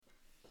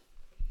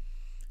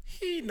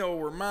He know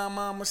where my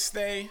mama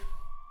stay.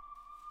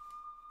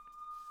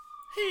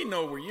 He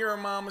know where your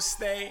mama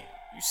stay.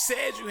 You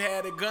said you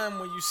had a gun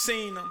when you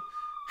seen him.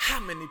 How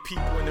many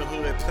people in the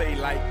hood play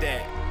like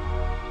that?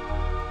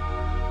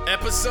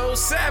 Episode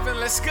 7,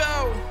 let's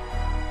go.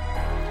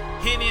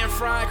 Henny and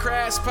Fried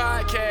Crabs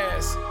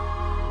podcast.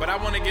 But I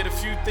want to get a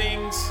few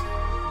things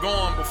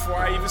going before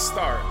I even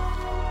start.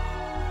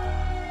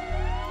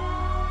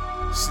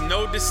 There's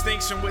no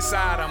distinction which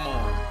side I'm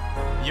on.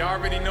 You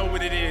already know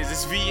what it is.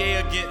 It's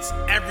VA against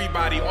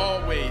everybody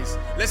always.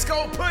 Let's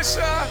go,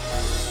 Pusha!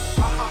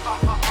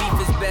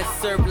 Beef is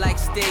best served like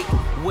steak.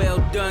 Well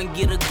done,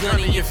 get a gun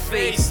in your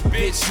face,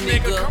 bitch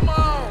nigga. Come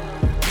on!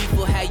 Beef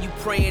will have you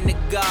praying to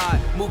God.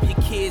 Move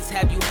your kids,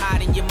 have you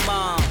hiding your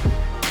mom.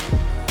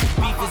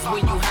 Beef is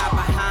when you hide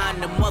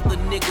behind them other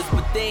niggas,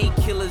 but they ain't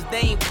killers, they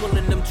ain't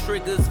pulling them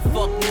triggers.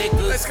 Fuck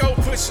niggas. Let's go,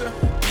 Pusha.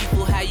 Beef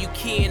will have you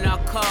keying our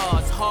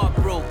cars. Heart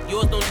broke,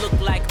 yours don't look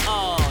like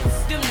ours.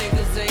 Them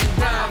niggas ain't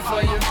dying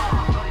for you.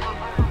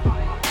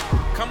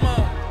 Come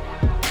on.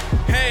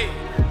 Hey,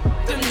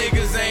 them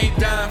niggas ain't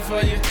dying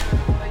for you.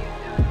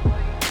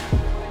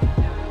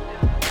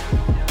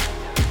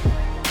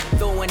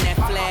 Throwing that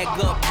flag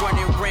up,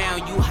 running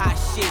round, you hot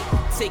shit.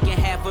 Taking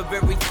half of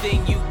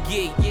everything you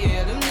get.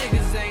 Yeah, them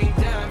niggas ain't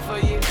dying for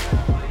you.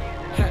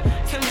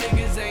 Them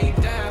niggas ain't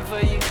dying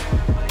for you.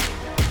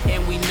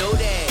 And we know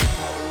that.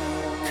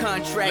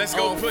 Contract Let's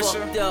go, all Pusha.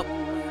 fucked up.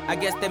 I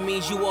guess that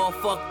means you all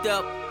fucked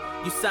up.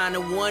 You signed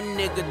to one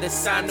nigga, then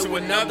signed to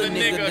another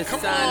nigga, then Come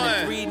signed on.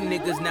 to 3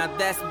 niggas. Now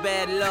that's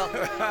bad luck.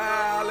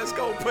 Let's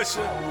go,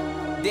 Pusha.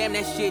 Damn,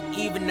 that shit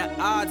even the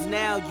odds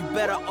now. You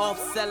better off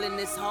selling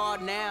this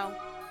hard now.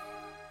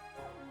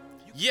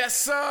 Yes,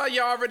 sir.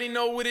 You already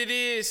know what it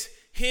is.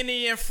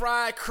 Henny and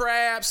Fried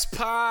Crabs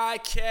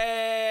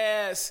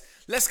podcast.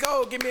 Let's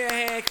go. Give me a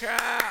hand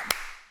clap.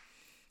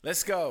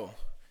 Let's go.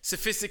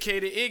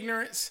 Sophisticated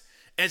ignorance,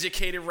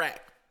 educated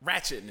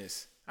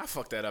ratchetness. I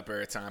fuck that up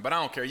every time, but I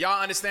don't care.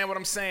 Y'all understand what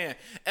I'm saying?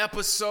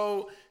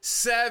 Episode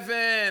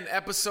 7.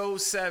 Episode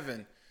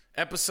 7.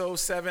 Episode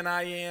 7,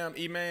 I am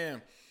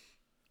E-Man.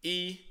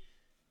 E,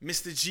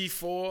 Mr.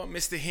 G4,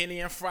 Mr. Henny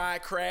and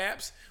Fried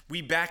Crabs.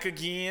 We back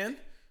again.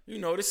 You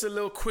know, this is a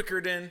little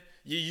quicker than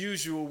your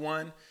usual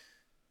one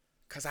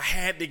because I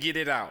had to get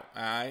it out,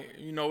 all right?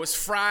 You know, it's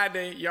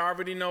Friday. You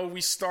already know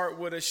we start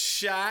with a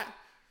shot.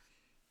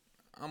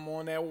 I'm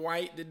on that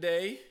white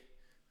today.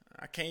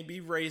 I can't be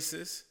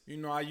racist. You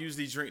know, I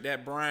usually drink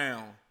that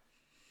brown.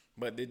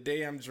 But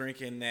today I'm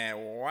drinking that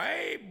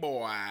white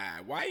boy,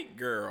 white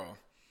girl.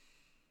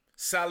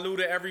 Salute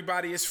to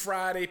everybody. It's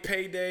Friday,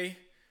 payday.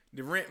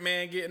 The rent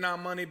man getting our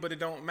money, but it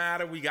don't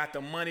matter. We got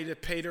the money to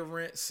pay the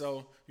rent,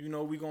 so, you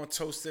know, we going to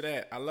toast to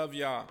that. I love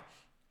y'all.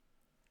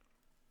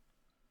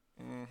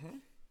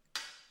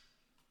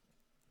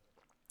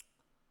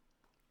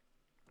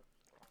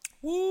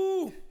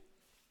 Woo!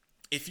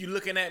 If you're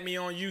looking at me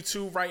on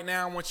YouTube right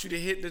now, I want you to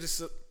hit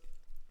the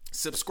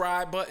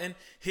subscribe button,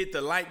 hit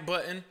the like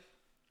button,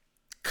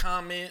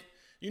 comment.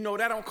 You know,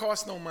 that don't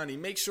cost no money.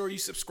 Make sure you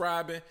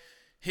subscribing,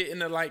 hitting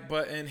the like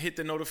button, hit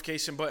the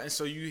notification button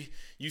so you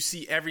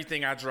see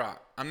everything I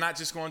drop. I'm not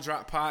just going to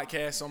drop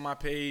podcasts on my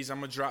page. I'm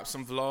going to drop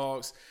some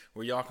vlogs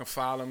where y'all can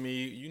follow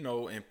me, you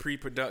know, in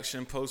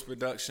pre-production,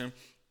 post-production,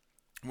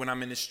 when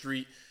I'm in the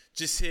street.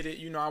 Just hit it.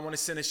 You know, I want to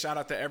send a shout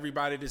out to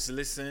everybody that's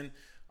listening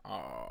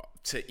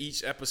to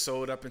each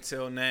episode up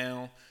until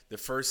now. The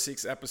first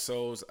 6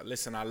 episodes.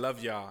 Listen, I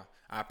love y'all.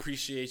 I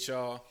appreciate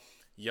y'all.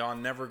 Y'all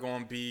never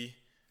going to be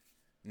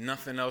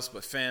nothing else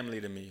but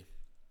family to me.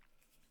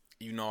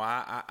 You know,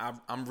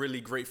 I'm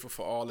really grateful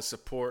for all the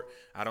support.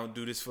 I don't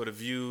do this for the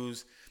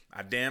views.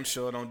 I damn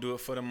sure don't do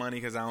it for the money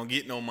because I don't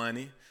get no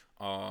money.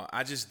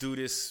 I just do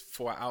this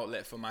for an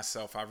outlet for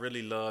myself. I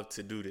really love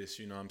to do this,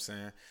 you know what I'm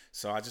saying?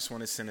 So I just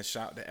want to send a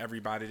shout to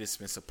everybody that's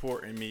been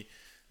supporting me,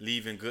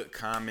 leaving good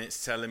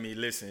comments, telling me,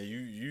 listen,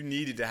 you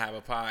needed to have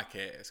a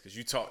podcast because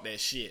you talk that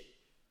shit.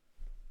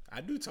 I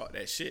do talk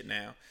that shit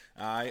now.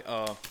 All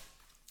right.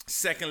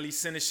 Secondly,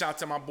 send a shout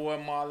to my boy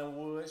Marlon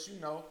Woods, you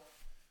know,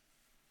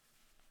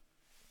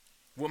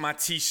 with my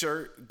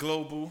t-shirt,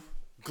 global,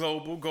 go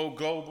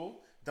global.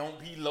 Don't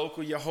be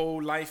local your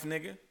whole life,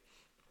 nigga.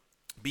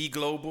 Be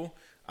global.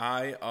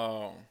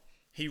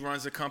 He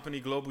runs a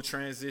company, Global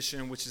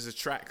Transition, which is a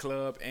track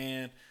club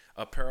and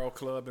apparel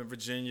club in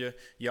Virginia.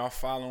 Y'all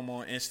follow him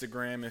on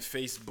Instagram and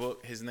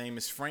Facebook. His name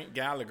is Frank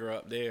Gallagher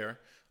up there.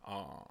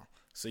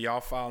 So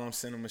y'all follow him,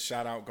 send him a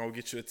shout out. Go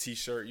get you a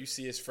t-shirt. You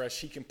see it's fresh.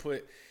 He can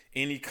put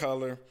any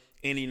color,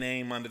 any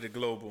name under the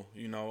global.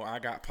 You know, I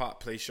got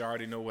Pop Place. You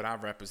already know what I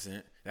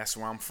represent. That's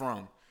where I'm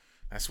from.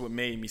 That's what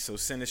made me. So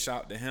send a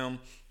shout to him.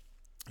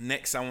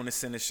 Next, I want to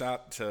send a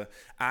shout to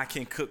I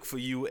Can Cook For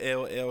You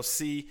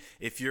LLC.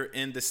 If you're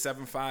in the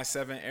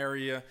 757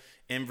 area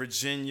in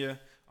Virginia,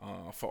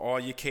 for all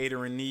your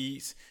catering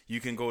needs,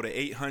 you can go to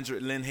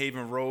 800 Lynn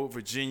Haven Road,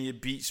 Virginia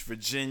Beach,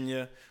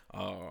 Virginia.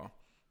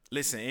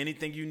 Listen,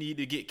 anything you need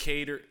to get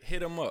catered, hit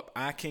them up.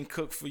 I Can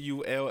Cook For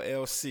You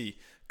LLC.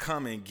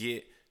 Come and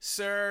get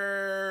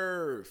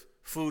served.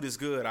 Food is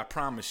good, I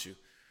promise you.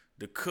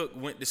 The cook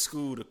went to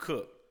school to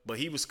cook, but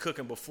he was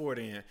cooking before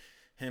then.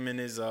 Him and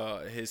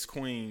his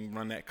queen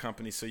run that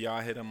company, so y'all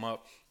hit him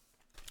up.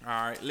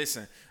 All right,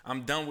 listen,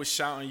 I'm done with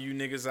shouting you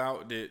niggas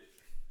out that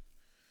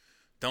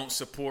don't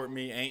support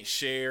me, ain't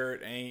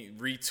shared, ain't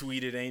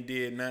retweeted, ain't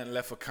did nothing,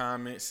 left a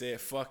comment, said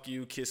fuck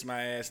you, kiss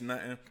my ass,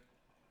 nothing.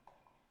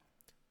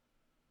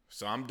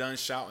 So I'm done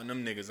shouting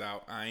them niggas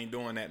out. I ain't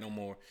doing that no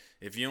more.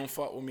 If you don't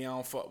fuck with me, I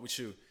don't fuck with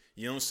you.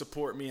 You don't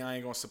support me, I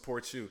ain't gonna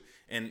support you.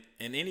 And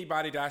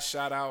anybody that I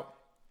shout out,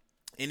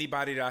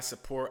 anybody that I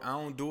support, I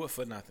don't do it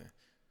for nothing.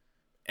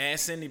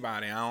 Ask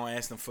anybody. I don't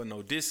ask them for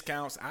no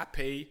discounts. I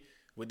pay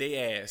what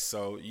they ask.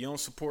 So you don't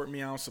support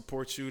me, I don't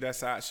support you.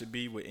 That's how it should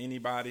be with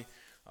anybody.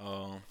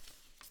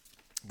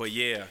 But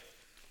yeah,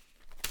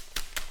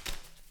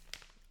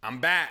 I'm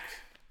back.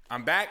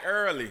 I'm back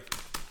early.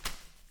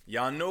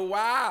 Y'all know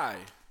why.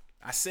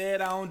 I said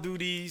I don't do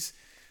these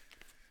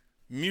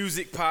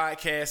music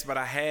podcasts, but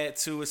I had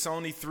to. It's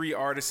only 3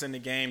 artists in the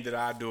game that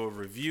I do a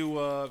review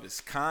of.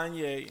 It's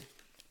Kanye,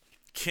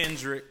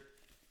 Kendrick,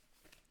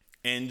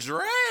 and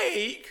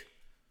Drake.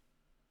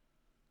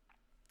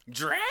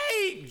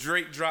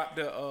 Drake dropped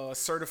the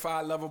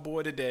Certified Lover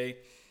Boy today.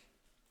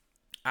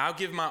 I'll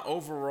give my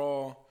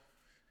overall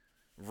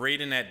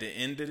rating at the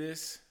end of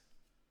this.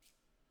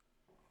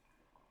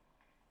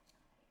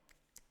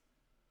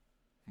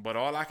 But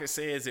all I can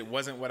say is it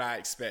wasn't what I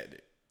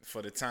expected.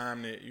 For the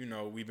time that,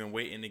 we've been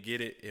waiting to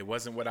get it, it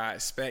wasn't what I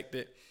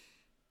expected.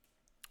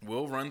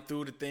 We'll run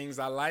through the things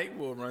I like.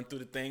 We'll run through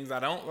the things I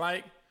don't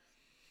like.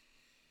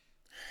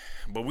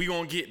 But we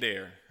gonna get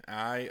there. All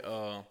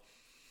right.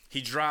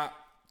 He dropped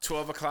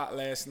 12 o'clock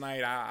last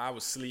night. I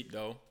was asleep,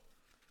 though.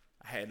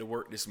 I had to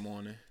work this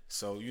morning.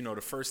 So,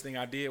 the first thing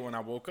I did when I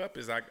woke up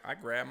is I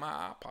grabbed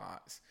my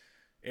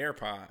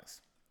AirPods.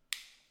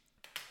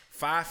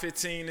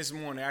 5:15 this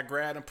morning, I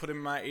grabbed them, put them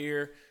in my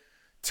ear,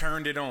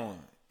 turned it on.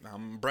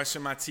 I'm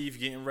brushing my teeth,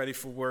 getting ready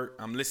for work.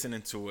 I'm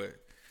listening to it.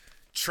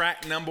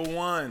 Track number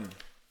 1,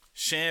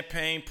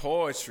 Champagne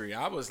Poetry.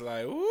 I was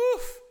like,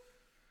 oof.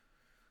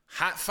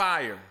 Hot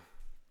fire.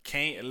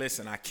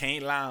 I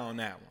can't lie on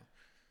that one.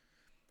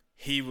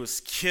 He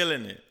was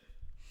killing it.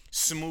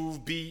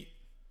 Smooth beat.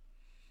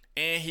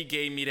 And he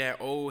gave me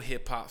that old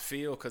hip-hop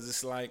feel, because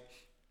it's like,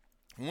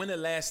 when the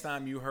last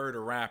time you heard a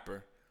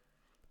rapper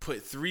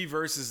put 3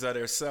 verses of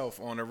themselves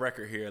on a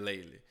record here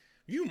lately?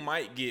 You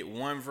might get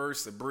 1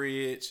 verse, a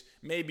bridge,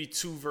 maybe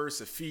 2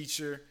 verse, a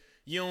feature.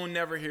 You don't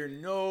never hear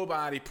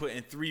nobody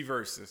putting 3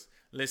 verses.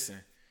 Listen,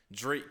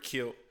 Drake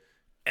killed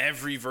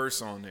every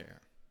verse on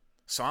there.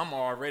 So I'm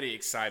already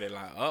excited,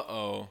 like,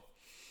 uh-oh.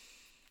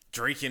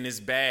 Drake in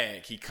his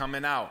bag. He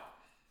coming out.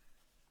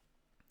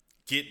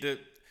 Get the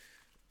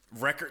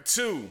record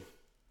 2.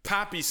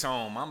 Poppy's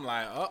home. I'm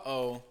like,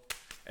 uh-oh.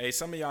 Hey,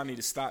 some of y'all need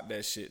to stop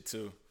that shit,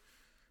 too.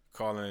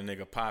 Calling a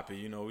nigga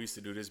Poppy. We used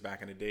to do this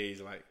back in the days,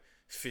 like,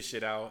 fish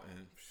it out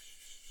and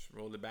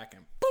roll it back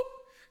and boop.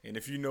 And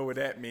if you know what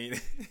that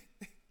mean,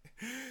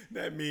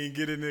 that mean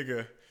get a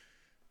nigga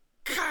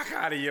cock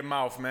out of your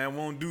mouth, man.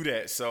 Won't do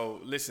that. So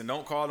listen,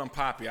 don't call him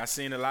Poppy. I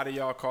seen a lot of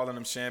y'all calling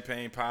him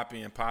Champagne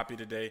Poppy and Poppy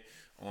today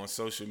on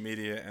social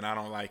media, and I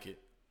don't like it.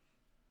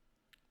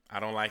 I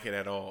don't like it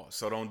at all.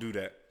 So don't do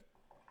that.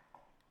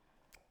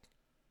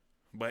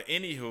 But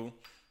anywho,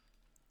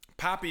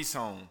 Poppy's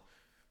home.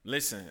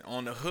 Listen,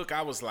 on the hook,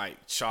 I was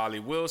like Charlie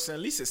Wilson.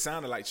 At least it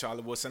sounded like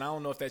Charlie Wilson. I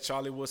don't know if that's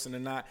Charlie Wilson or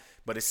not,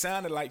 but it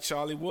sounded like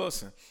Charlie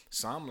Wilson.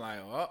 So I'm like,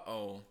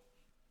 uh-oh.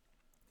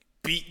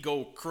 Beat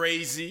go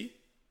crazy.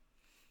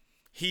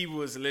 He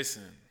was,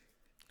 listen,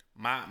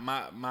 my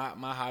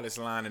hottest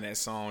line in that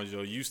song is,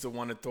 used to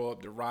want to throw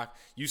up the rock,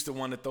 used to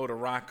want to throw the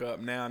rock up,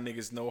 now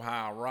niggas know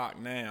how I rock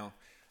now.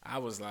 I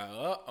was like,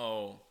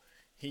 uh-oh.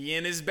 He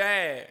in his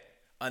bag.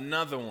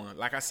 Another one.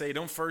 Like I say,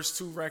 them first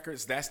 2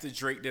 records, that's the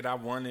Drake that I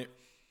wanted.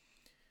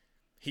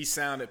 He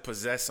sounded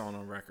possessed on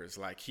them records.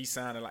 Like, he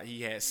sounded like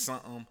he had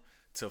something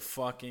to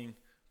fucking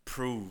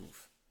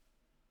prove.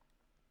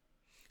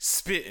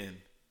 Spitting.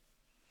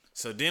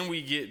 So then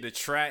we get the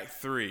track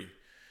 3,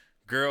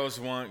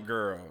 Girls Want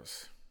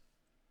Girls,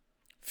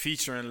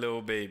 featuring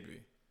Lil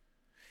Baby.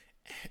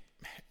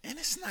 And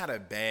it's not a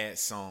bad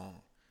song.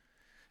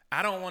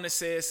 I don't want to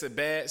say it's a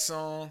bad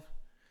song,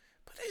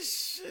 but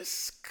it's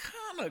just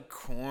kind of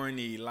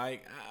corny.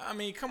 Like, I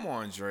mean, come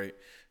on, Drake.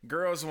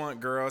 Girls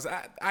Want Girls.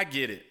 I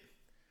get it.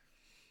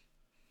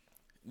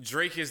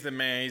 Drake is the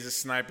man. He's a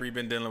sniper. He's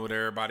been dealing with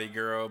everybody,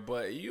 girl.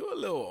 But you a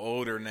little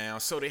older now.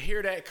 So to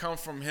hear that come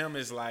from him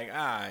is like, all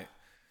right.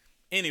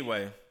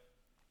 Anyway.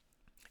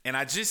 And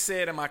I just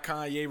said in my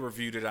Kanye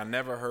review that I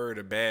never heard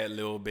a bad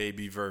Lil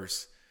Baby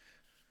verse.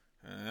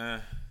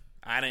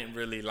 I didn't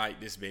really like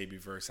this Baby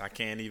verse. I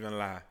can't even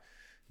lie.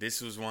 This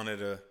was one of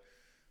the...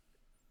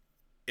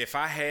 If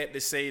I had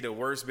to say the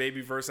worst Baby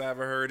verse I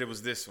ever heard, it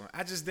was this one.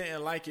 I just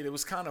didn't like it. It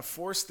was kind of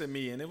forced to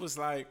me. And it was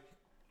like...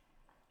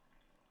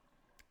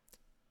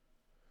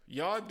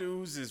 Y'all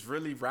dudes is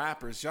really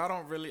rappers. Y'all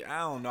don't really,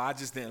 I don't know. I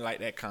just didn't like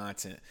that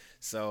content.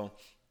 So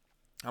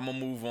I'm going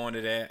to move on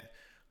to that.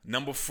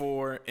 Number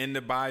 4, In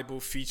the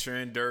Bible,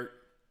 featuring Dirt.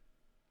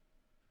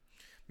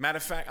 Matter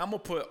of fact, I'm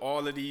going to put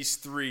all of these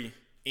three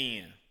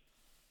in.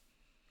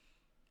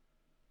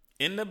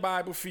 In the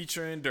Bible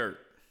featuring Durk.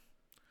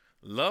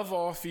 Love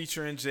All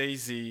featuring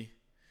Jay-Z.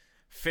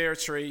 Fair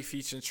Trade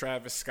featuring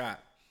Travis Scott.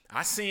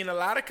 I seen a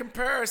lot of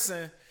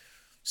comparison.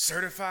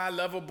 Certified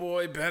Lover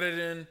Boy better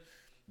than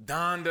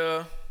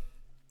Donda,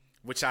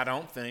 which I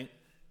don't think.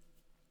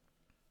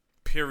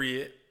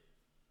 Period.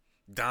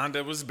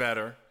 Donda was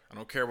better. I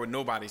don't care what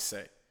nobody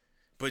say.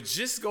 But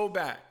just go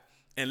back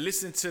and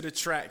listen to the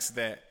tracks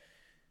that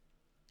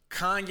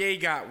Kanye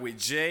got with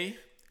Jay,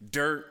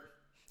 Durk,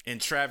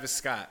 and Travis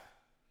Scott.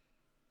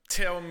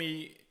 Tell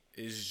me,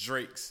 is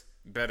Drake's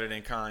better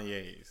than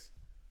Kanye's?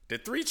 The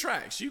three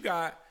tracks, you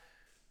got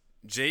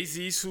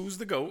Jay-Z's Who's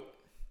the GOAT,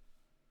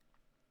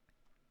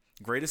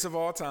 greatest of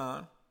all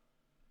time.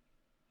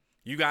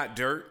 You got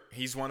Durk,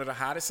 he's one of the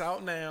hottest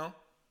out now.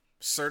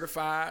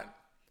 Certified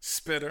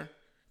Spitter.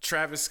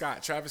 Travis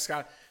Scott,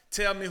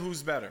 tell me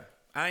who's better.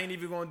 I ain't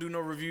even gonna do no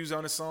reviews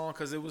on the song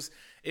because it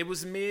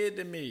was mid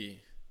to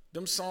me.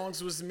 Them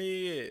songs was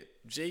mid.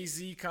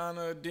 Jay-Z kind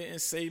of didn't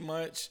say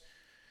much.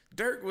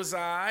 Durk was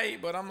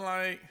alright, but I'm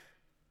like,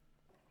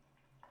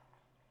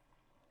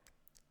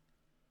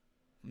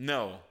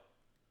 no.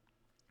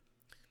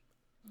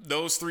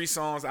 Those three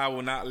songs, I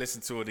will not listen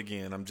to it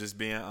again. I'm just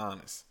being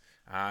honest.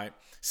 All right.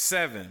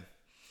 7,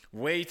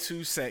 Way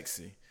Too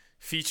Sexy,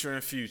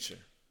 featuring Future.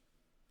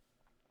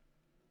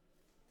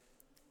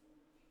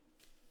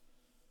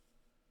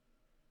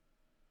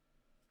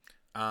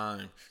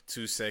 I'm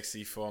too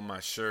sexy for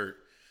my shirt.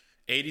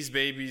 80s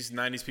babies,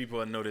 90s people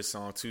will know this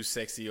song. Too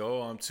sexy.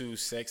 Oh, I'm too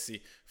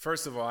sexy.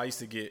 First of all, I used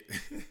to get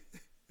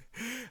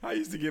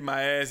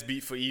my ass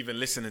beat for even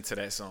listening to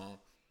that song.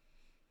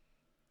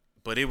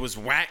 But it was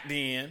whacked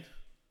in.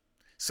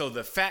 So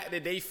the fact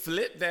that they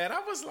flipped that,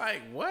 I was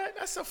like, what?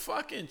 That's a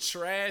fucking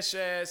trash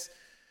ass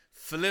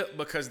flip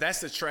because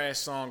that's a trash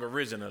song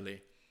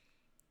originally.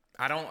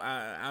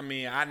 I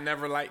mean, I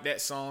never liked that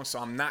song, so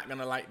I'm not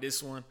gonna like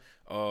this one.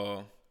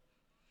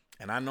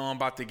 And I know I'm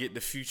about to get the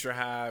Future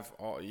Hive.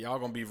 Y'all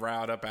gonna be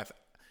riled up after.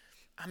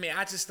 I mean,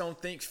 I just don't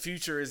think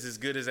Future is as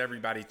good as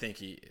everybody think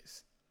he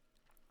is.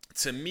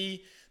 To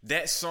me,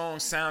 that song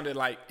sounded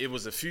like it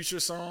was a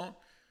Future song.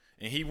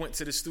 And he went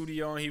to the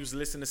studio and he was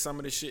listening to some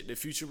of the shit that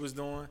Future was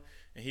doing.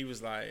 And he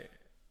was like,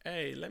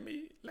 hey, let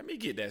me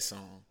get that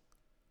song.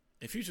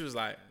 And Future was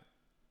like,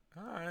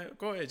 all right,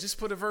 go ahead. Just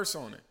put a verse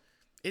on it.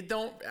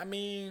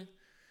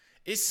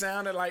 It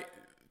sounded like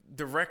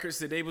the records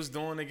that they was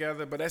doing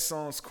together, but that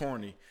song's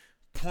corny.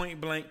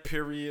 Point blank,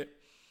 period.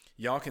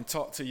 Y'all can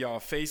talk to y'all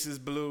faces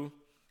blue.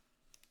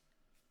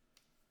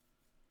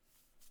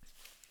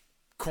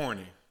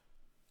 Corny.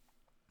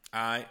 All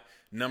right.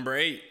 Number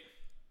 8.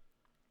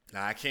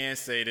 Now, I can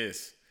say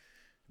this.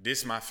 This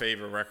is my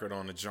favorite record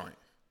on the joint.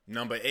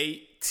 Number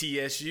 8,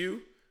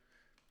 TSU.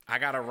 I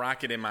got to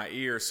rock it in my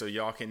ear so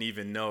y'all can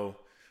even know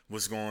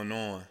what's going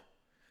on.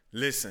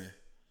 Listen.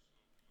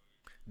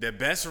 The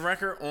best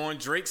record on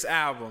Drake's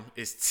album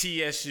is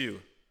TSU.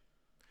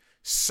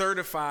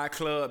 Certified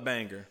club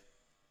banger.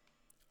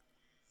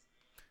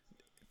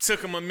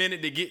 Took him a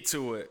minute to get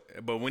to it.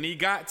 But when he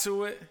got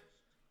to it,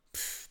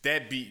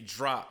 that beat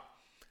dropped.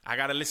 I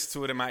got to listen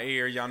to it in my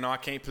ear. Y'all know I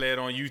can't play it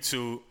on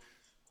YouTube.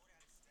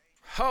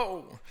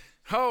 Ho,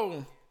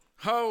 ho,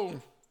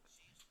 ho.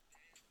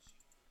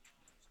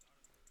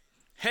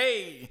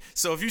 Hey,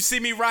 so if you see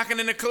me rocking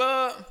in the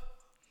club,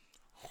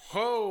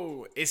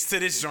 ho, it's to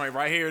this joint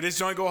right here. This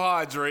joint go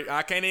hard, Drake.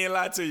 I can't even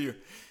lie to you.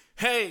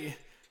 Hey,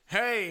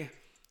 hey,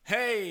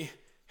 hey,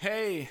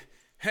 hey,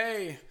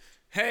 hey,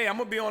 hey, I'm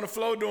going to be on the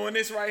floor doing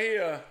this right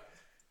here.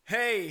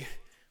 Hey,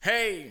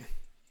 hey.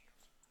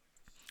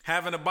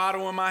 Having a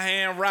bottle in my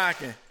hand,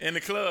 rocking in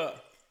the club.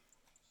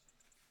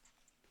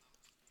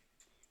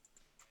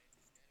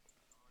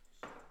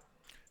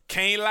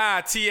 Can't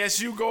lie,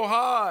 TSU go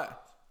hard.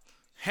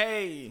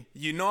 Hey,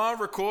 you know I'm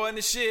recording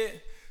the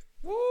shit.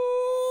 Woo!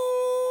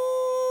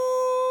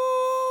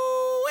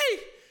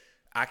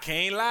 I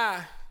can't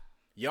lie.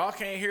 Y'all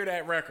can't hear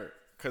that record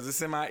because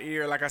it's in my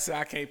ear. Like I said,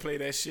 I can't play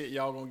that shit.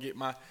 Y'all gonna get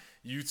my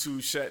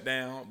YouTube shut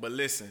down. But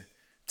listen,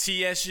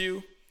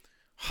 TSU,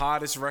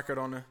 hardest record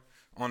on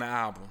the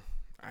album.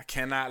 I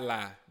cannot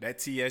lie. That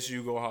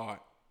TSU go hard.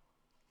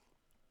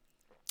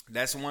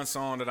 That's one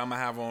song that I'm going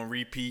to have on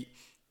repeat.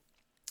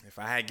 If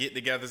I had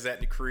get-togethers at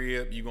the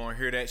crib, you going to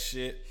hear that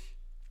shit.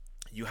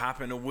 You hop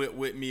in the whip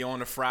with me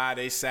on a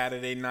Friday,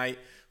 Saturday night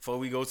before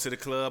we go to the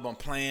club. I'm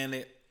playing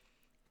it.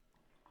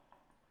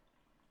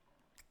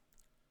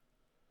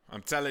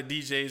 I'm telling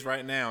DJs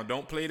right now,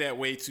 don't play that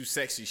Way Too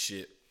Sexy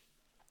shit.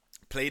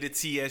 Play the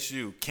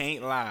TSU.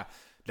 Can't lie.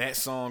 That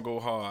song go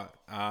hard.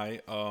 All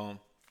right.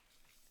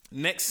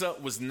 Next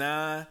up was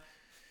 9,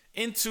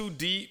 In Too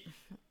Deep.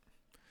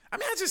 I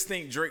mean, I just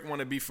think Drake want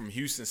to be from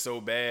Houston so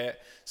bad.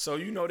 So,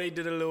 you know, they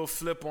did a little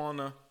flip on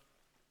the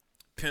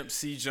Pimp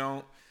C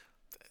joint.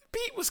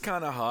 Beat was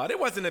kind of hard. It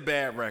wasn't a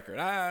bad record.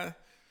 I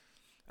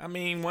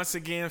mean, once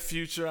again,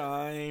 Future,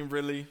 I ain't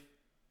really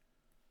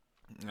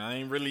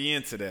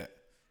into that.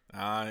 All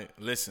right,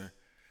 listen.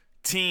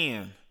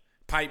 10,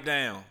 Pipe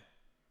Down.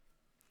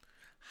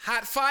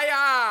 Hot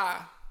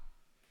fire.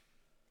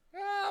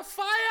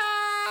 Fire.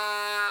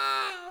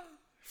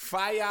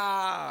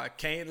 Fire.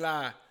 Can't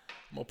lie.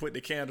 I'm gonna put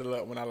the candle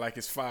up when I like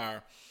it's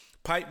fire.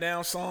 Pipe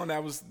Down song,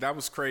 that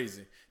was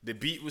crazy. The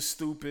beat was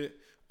stupid.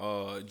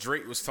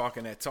 Drake was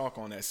talking that talk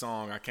on that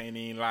song. I can't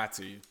even lie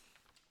to you.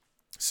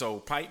 So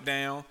Pipe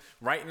Down.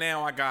 Right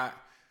now I got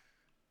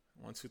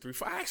 1, 2, 3,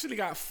 4. I actually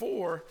got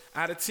 4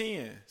 out of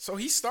 10. So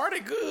he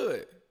started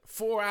good.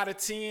 4 out of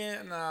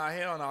 10. Nah,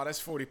 hell no.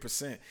 That's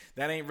 40%.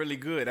 That ain't really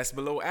good. That's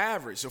below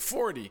average. So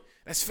 40.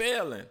 That's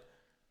failing.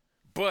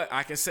 But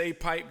I can say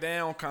Pipe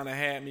Down kind of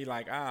had me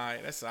like, all right,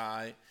 that's all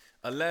right.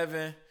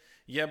 11.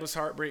 Yebba's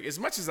Heartbreak. As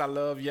much as I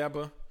love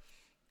Yebba,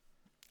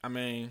 I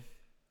mean,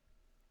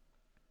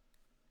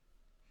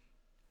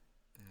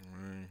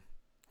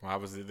 why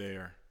was it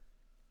there?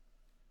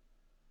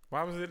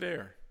 Why was it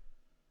there?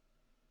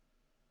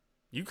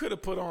 You could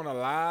have put on a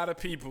lot of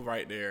people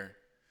right there.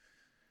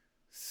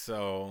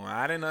 So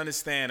I didn't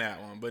understand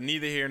that one, but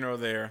neither here nor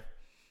there.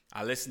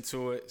 I listened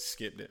to it,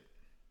 skipped it.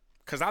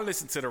 Cause I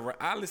listened to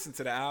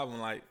the album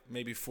like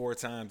maybe 4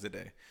 times a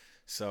day.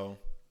 So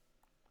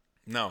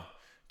no.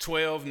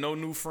 12, No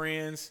New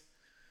Friends.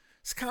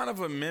 It's kind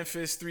of a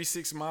Memphis 3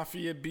 6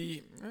 Mafia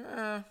beat.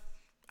 I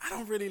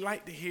don't really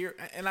like to hear,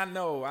 and I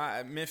know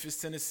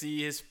Memphis,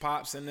 Tennessee, his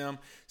pops and them.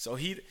 So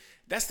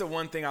that's the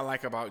one thing I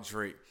like about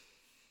Drake.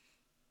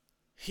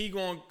 He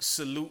gonna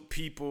salute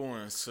people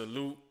and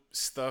salute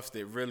stuff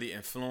that really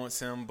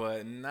influence him,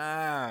 but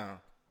nah.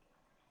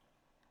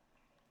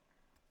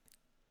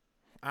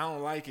 I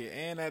don't like it.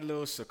 And that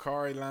little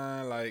Sha'Carri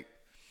line, like,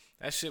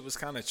 that shit was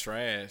kind of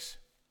trash.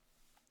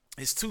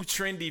 It's too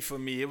trendy for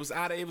me. I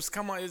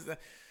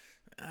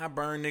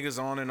burn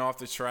niggas on and off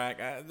the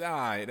track.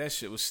 Alright, that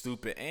shit was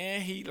stupid.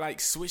 And he like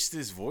switched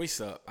his voice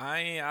up.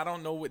 I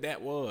don't know what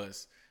that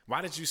was.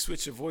 Why did you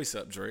switch your voice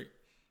up, Drake?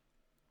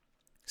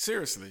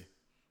 Seriously.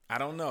 I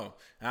don't know.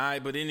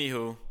 Alright, but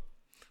anywho,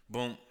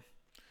 boom.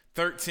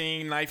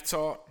 13, Knife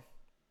Talk.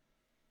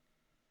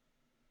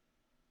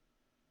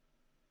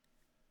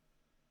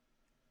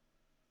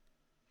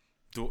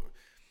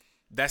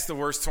 That's the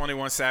worst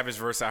 21 Savage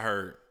verse I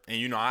heard. And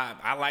you know,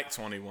 I like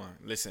 21.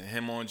 Listen,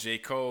 him on J.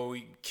 Cole,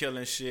 he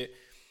killing shit.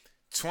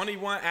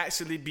 21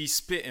 actually be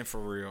spitting for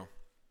real.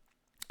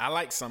 I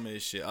like some of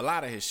his shit. A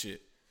lot of his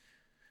shit.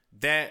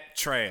 That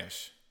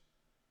trash.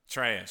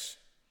 Trash.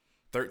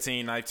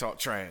 13, Knife Talk,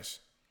 trash.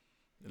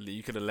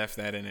 You could have left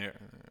that in there.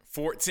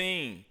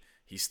 14,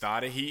 he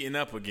started heating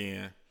up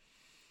again.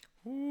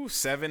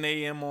 7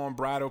 a.m. on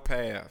Bridle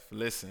Path.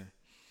 Listen.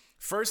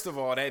 First of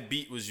all, that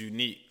beat was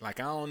unique. Like,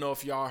 I don't know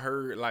if y'all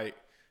heard, like,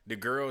 the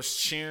girls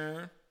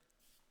cheering.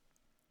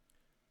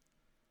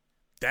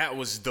 That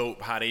was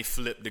dope how they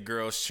flipped the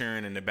girls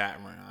cheering in the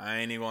background. I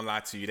ain't even gonna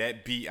lie to you.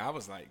 That beat, I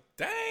was like,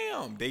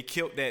 damn, they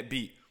killed that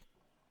beat.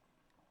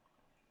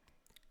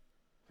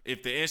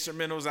 If the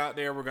instrumentals out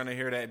there were gonna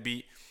hear that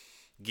beat,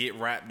 get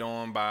rapped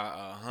on by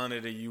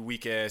 100 of you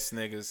weak ass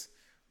niggas.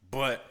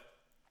 But,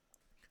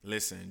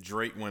 listen,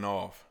 Drake went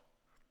off.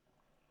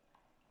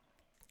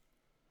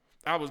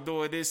 I was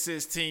doing this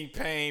 16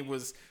 Pain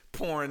was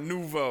pouring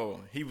Nouveau.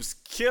 He was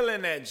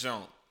killing that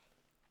junk.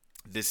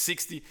 The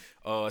 60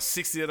 of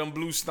them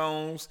Blue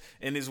Stones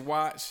in his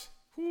watch.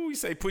 He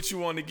say, put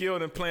you on the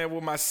guild and playing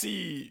with my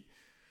seed.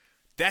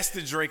 That's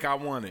the Drake I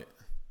wanted.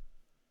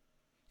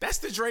 That's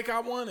the Drake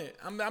I wanted.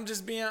 I'm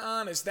just being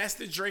honest. That's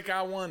the Drake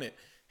I wanted.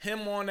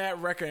 Him on that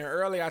record. And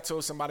earlier I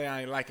told somebody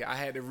I ain't like it. I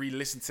had to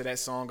re-listen to that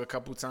song a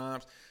couple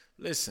times.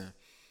 Listen,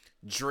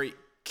 Drake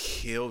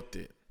killed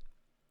it.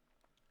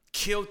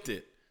 Killed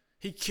it.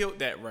 He killed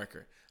that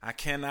record. I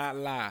cannot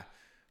lie.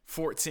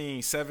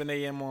 14, 7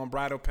 a.m. on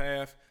Bridle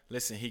Path.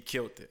 Listen, he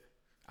killed it.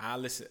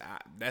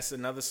 That's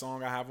another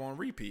song I have on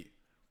repeat.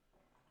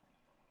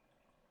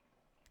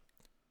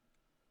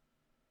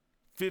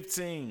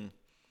 15,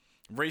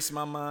 Race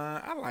My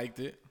Mind. I liked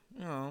it.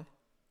 You know.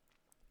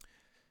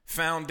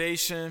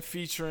 Foundation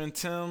featuring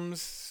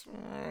Tim's.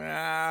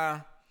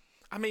 I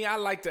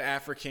like the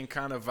African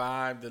kind of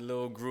vibe, the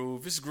little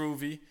groove. It's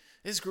groovy.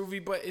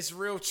 But it's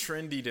real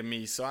trendy to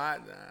me. So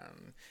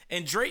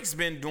and Drake's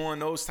been doing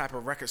those type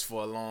of records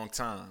for a long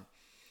time.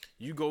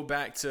 You go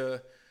back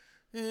to,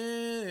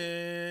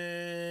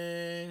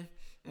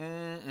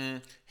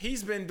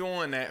 he's been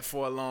doing that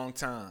for a long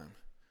time.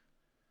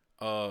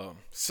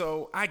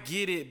 So I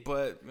get it,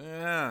 but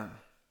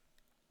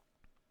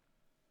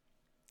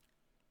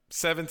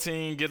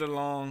 17, Get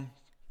Along,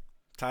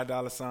 Ty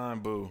Dolla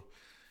 $ign, boo.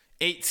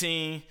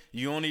 18,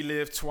 You Only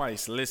Live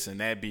Twice. Listen,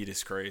 that beat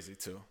is crazy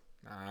too.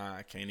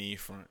 I can't even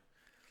front.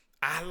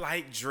 I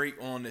like Drake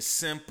on the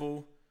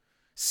simple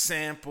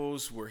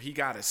samples where he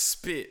got to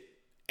spit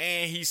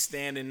and he's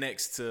standing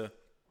next to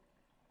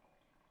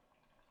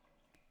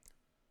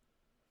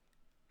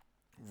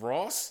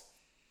Ross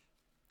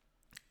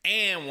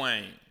and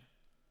Wayne.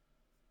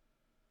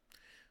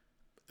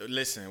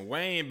 Listen,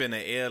 Wayne been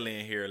an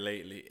alien here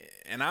lately.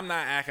 And I'm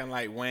not acting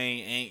like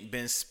Wayne ain't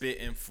been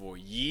spitting for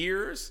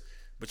years.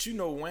 But you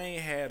know Wayne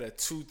had a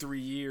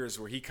 2-3 years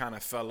where he kind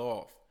of fell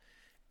off.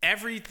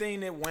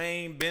 Everything that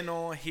Wayne been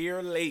on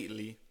here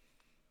lately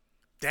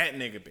That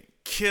nigga been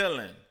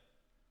killing.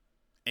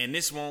 And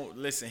this won't,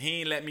 listen, he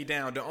ain't let me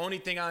down. The only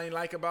thing I ain't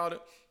like about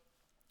it,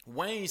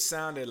 Wayne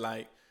sounded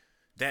like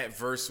that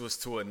verse was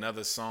to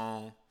another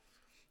song.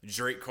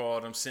 Drake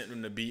called him, sent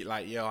him the beat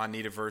like, yo, I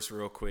need a verse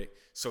real quick.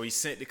 So he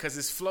sent it because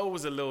his flow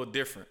was a little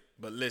different.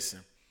 But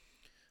listen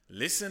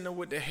to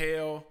what the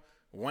hell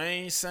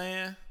Wayne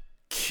saying,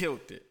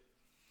 killed it.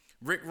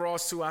 Rick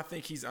Ross too, I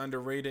think he's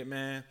underrated,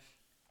 man.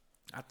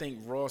 I think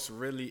Ross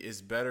really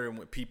is better than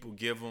what people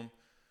give him.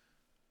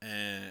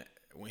 And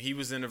when he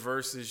was in the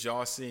verses,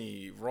 y'all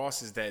seen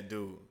Ross is that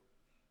dude.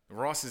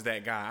 Ross is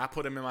that guy. I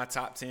put him in my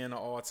top 10 of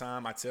all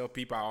time. I tell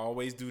people I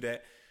always do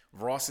that.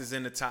 Ross is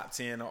in the top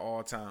 10 of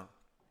all time.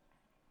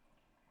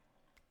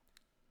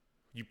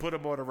 You put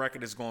him on the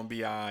record, it's going to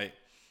be all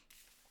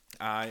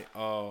right.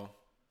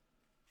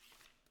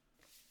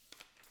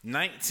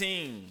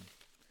 19.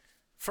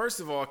 First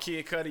of all,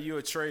 Kid Cudi, you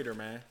a traitor,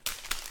 man.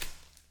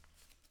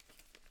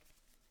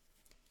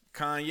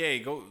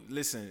 Kanye, go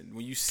listen.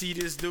 When you see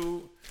this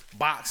dude,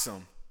 box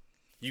him.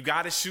 You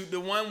got to shoot the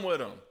one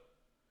with him.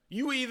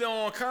 You either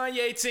on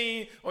Kanye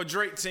team or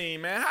Drake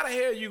team, man. How the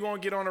hell you going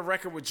to get on a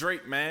record with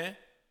Drake, man?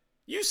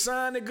 You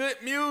signed to good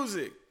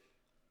music.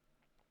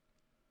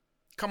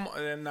 Come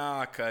on.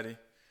 Nah, Cudi.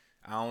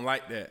 I don't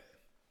like that.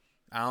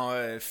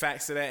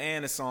 Facts of that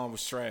and the song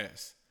was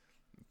trash.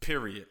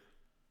 Period.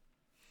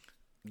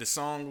 The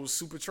song was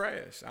super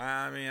trash.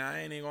 I mean,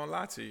 I ain't even going to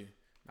lie to you.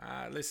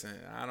 Listen,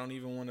 I don't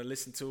even want to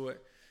listen to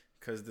it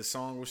because the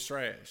song was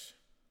trash.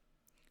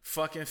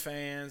 Fucking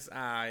fans,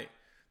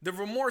 The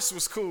Remorse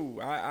was cool.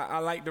 I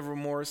like The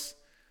Remorse.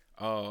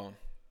 Like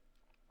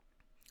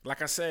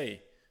I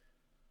say,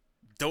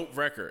 dope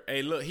record.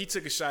 Hey, look, he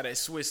took a shot at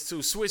Swiss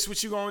too. Swiss,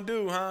 what you gonna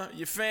do, huh?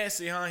 You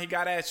fancy, huh? He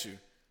got at you.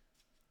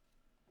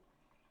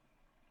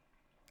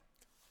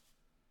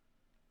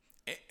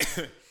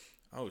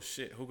 Oh,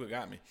 shit, Hookah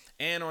got me.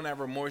 And on that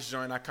Remorse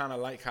joint, I kind of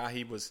like how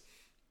he was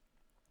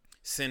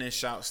sending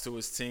shouts to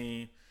his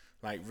team,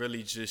 like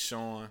really just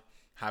showing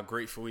how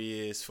grateful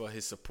he is for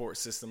his support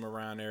system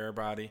around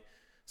everybody.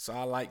 So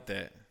I like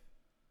that.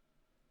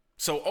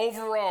 So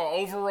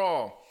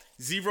overall,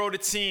 0 to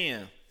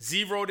 10.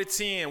 0 to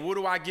 10. What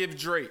do I give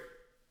Drake?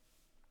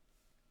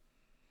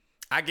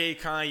 I gave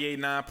Kanye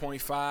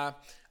 9.5. All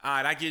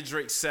right, I give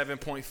Drake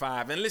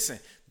 7.5. And listen,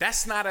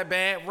 that's not a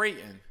bad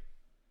rating.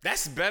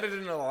 That's better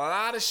than a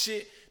lot of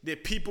shit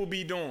that people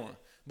be doing.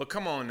 But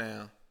come on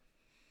now.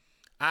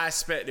 I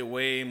expected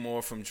way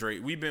more from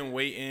Drake. We've been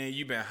waiting.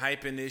 You've been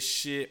hyping this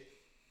shit.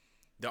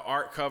 The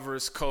art cover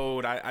is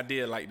cold. I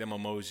did like them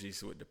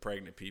emojis with the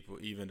pregnant people,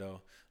 even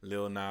though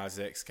Lil Nas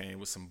X came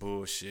with some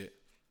bullshit.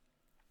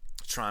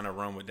 Trying to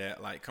run with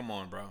that. Like, come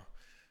on, bro.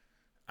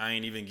 I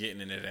ain't even getting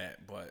into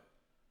that. But,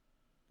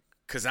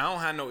 because I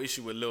don't have no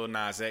issue with Lil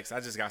Nas X. I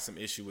just got some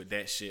issue with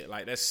that shit.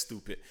 Like, that's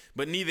stupid.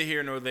 But neither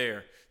here nor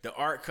there. The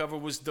art cover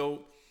was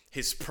dope.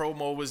 His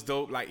promo was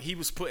dope. Like, he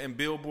was putting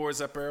billboards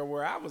up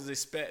everywhere. I was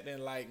expecting,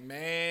 like,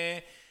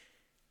 man,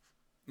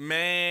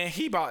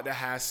 he about to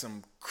have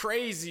some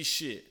crazy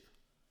shit.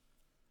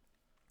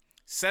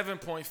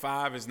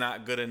 7.5 is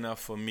not good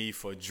enough for me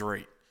for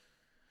Drake.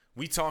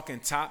 We talking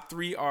top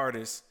 3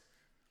 artists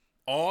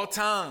all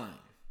time.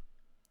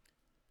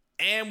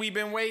 And we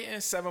been waiting.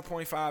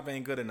 7.5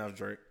 ain't good enough,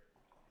 Drake.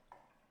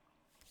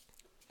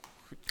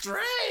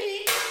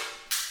 Drake.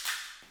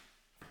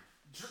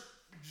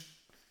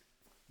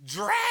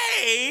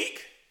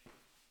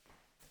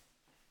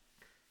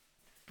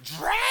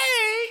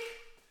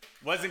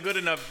 Wasn't good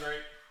enough,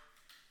 Drake.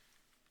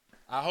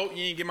 I hope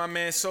you ain't get my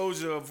man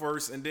Soulja a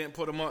verse and didn't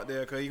put him up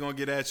there because he gonna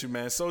get at you,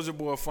 man. Soulja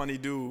Boy a funny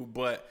dude,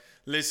 but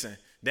listen,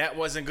 that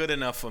wasn't good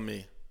enough for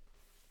me.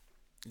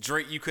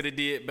 Drake, you could have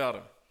did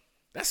better.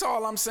 That's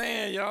all I'm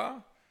saying,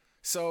 y'all.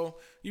 So,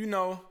 you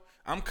know,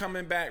 I'm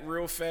coming back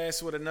real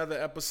fast with another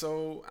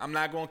episode. I'm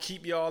not gonna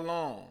keep y'all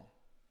long.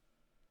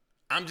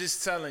 I'm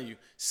just telling you,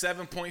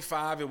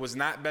 7.5, it was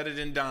not better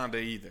than Donda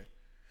either.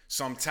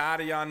 So I'm tired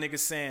of y'all niggas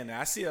saying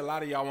that. I see a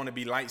lot of y'all want to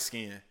be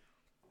light-skinned.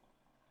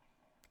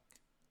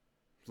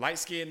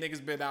 Light-skinned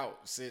niggas been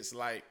out since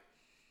like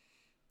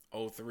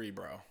 03,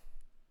 bro.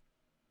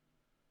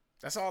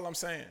 That's all I'm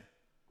saying.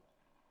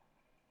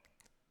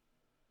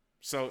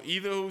 So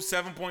either who,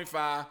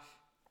 7.5,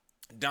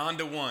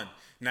 Donda 1.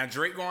 Now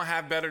Drake gonna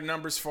have better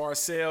numbers for our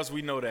sales,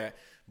 we know that.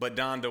 But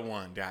Donda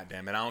 1,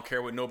 goddamn it. I don't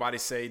care what nobody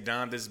say,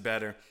 Donda's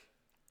better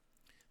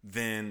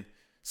than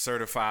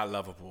Certified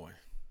Lover Boy.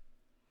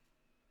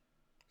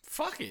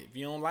 Fuck it. If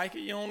you don't like it,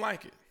 you don't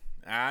like it.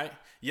 All right?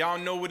 Y'all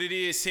know what it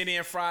is, Henny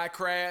and Fried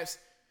Crabs.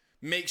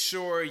 Make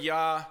sure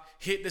y'all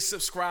hit the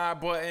subscribe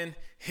button,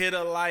 hit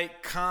a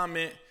like,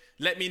 comment.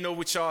 Let me know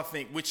what y'all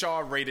think, what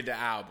y'all rated the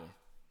album.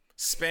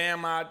 Spam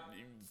my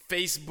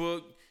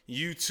Facebook,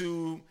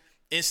 YouTube,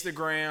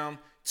 Instagram,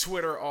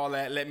 Twitter, all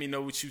that. Let me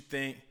know what you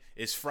think.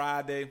 It's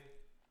Friday.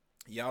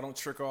 Y'all don't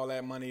trick all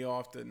that money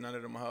off to none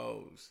of them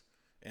hoes.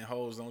 And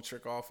hoes don't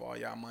trick off all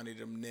y'all money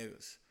to them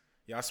niggas.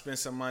 Y'all spend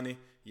some money.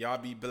 Y'all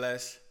be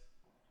blessed.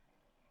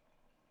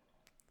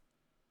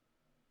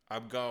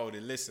 I'm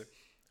golden. Listen,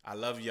 I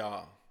love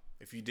y'all.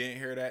 If you didn't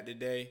hear that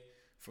today,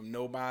 from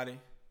nobody.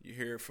 You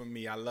hear it from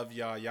me. I love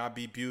y'all. Y'all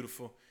be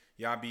beautiful.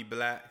 Y'all be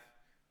black.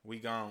 We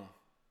gone.